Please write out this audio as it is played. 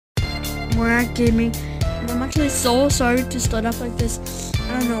Morak Gaming, and I'm actually so sorry to start off like this.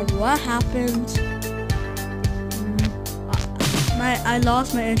 I don't know what happened. I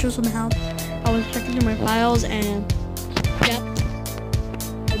lost my intro somehow. I was checking through my files and yep,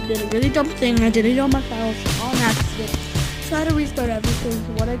 I did a really dumb thing. I deleted all my files on accident. So I had to restart everything.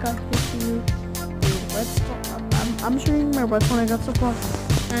 So what I got for you is redstone. I'm showing my redstone I got so far,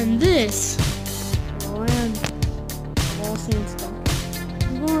 and this land all sandstone.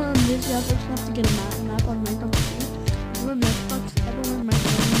 I'm going on this. You actually have to get a map on my computer. I'm going to Xbox. Everyone my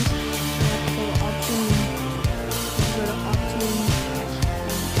friends. So option. Go to option.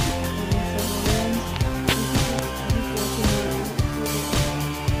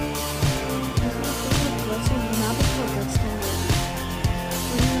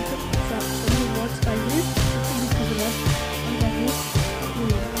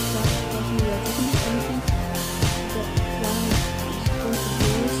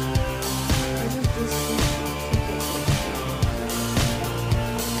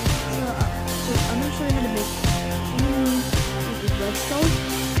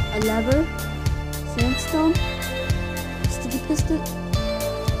 A lever, sandstone, sticky piston,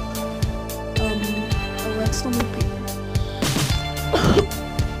 a redstone repeater.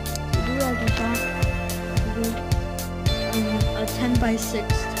 We do like that. A 10x6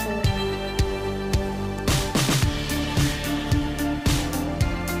 tool.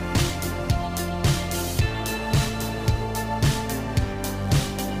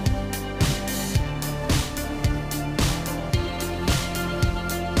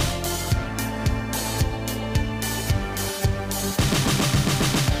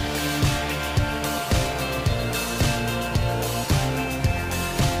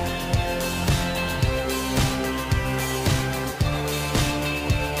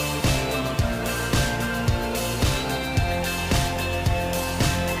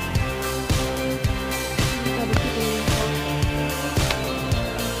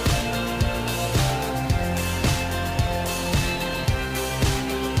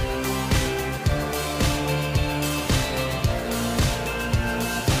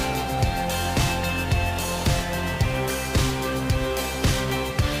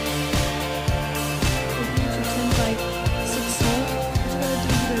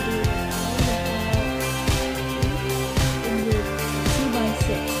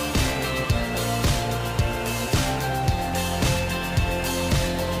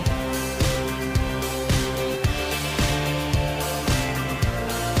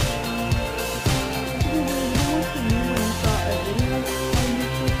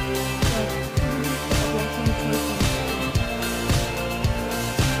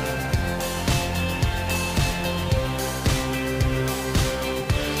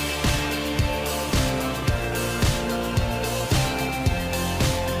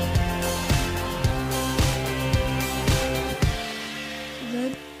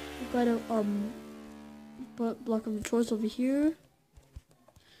 Gotta put block of choice over here.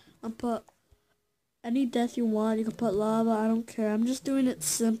 I'll put any death you want. You can put lava, I don't care. I'm just doing it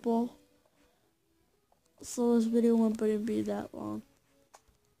simple, so this video won't be that long.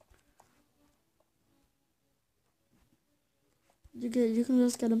 You can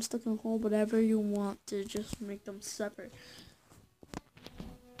just get them stuck in a hole, whatever you want to just make them separate.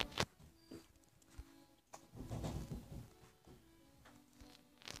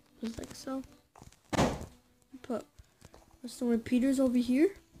 Just like so. Put some repeaters over here.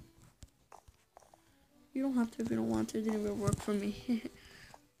 You don't have to if you don't want to. It didn't even work for me.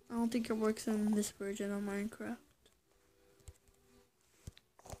 I don't think it works in this version of Minecraft.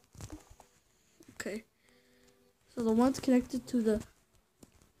 Okay. So the ones connected to the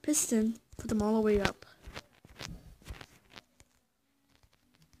piston, put them all the way up.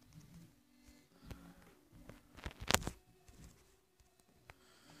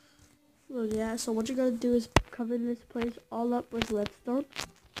 So yeah, so what you're gonna do is cover this place all up with redstone.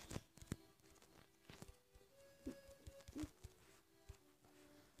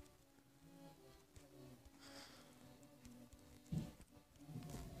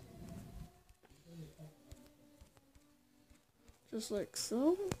 Just like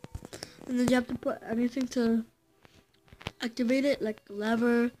so. And then you have to put anything to activate it, like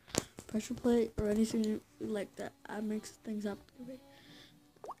lever, pressure plate, or anything like that. That makes things activate.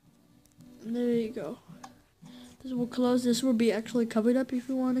 And there you go. This will close. This will be actually covered up if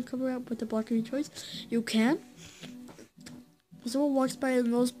you want to cover up with the block of your choice. You can. Someone walks by in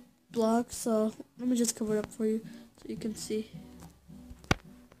those blocks, so let me just cover it up for you so you can see.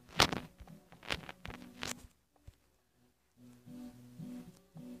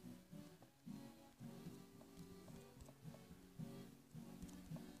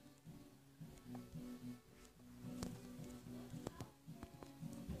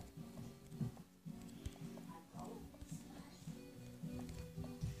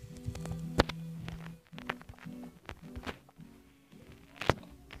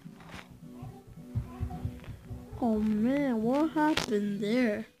 Oh man, what happened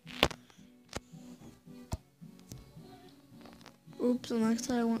there? Oops, and next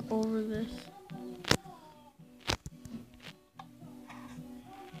time I went over this.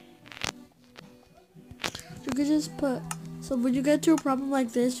 You could just put, so when you get to a problem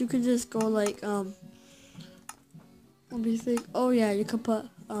like this, you could just go like, let me think. Oh yeah, you could put,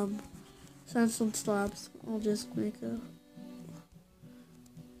 sandstone slabs. I'll just make a,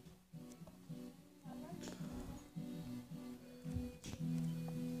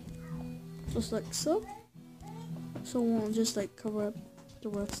 just like so. So we'll just like cover up the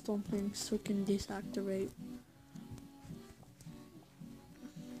redstone thing so we can deactivate.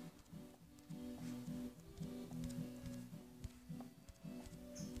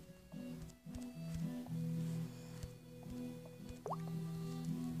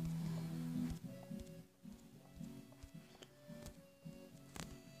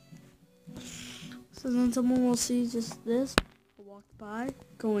 So then someone will see just this, walk by,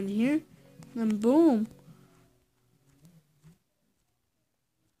 go in here, and then boom.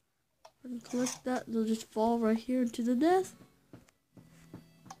 And collect that, they'll just fall right here into the death.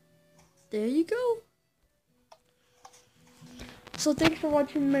 There you go. So thanks for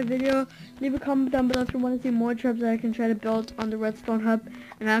watching my video. Leave a comment down below if you want to see more traps that I can try to build on the redstone hub.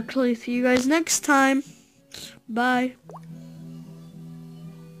 And I'll actually see you guys next time. Bye.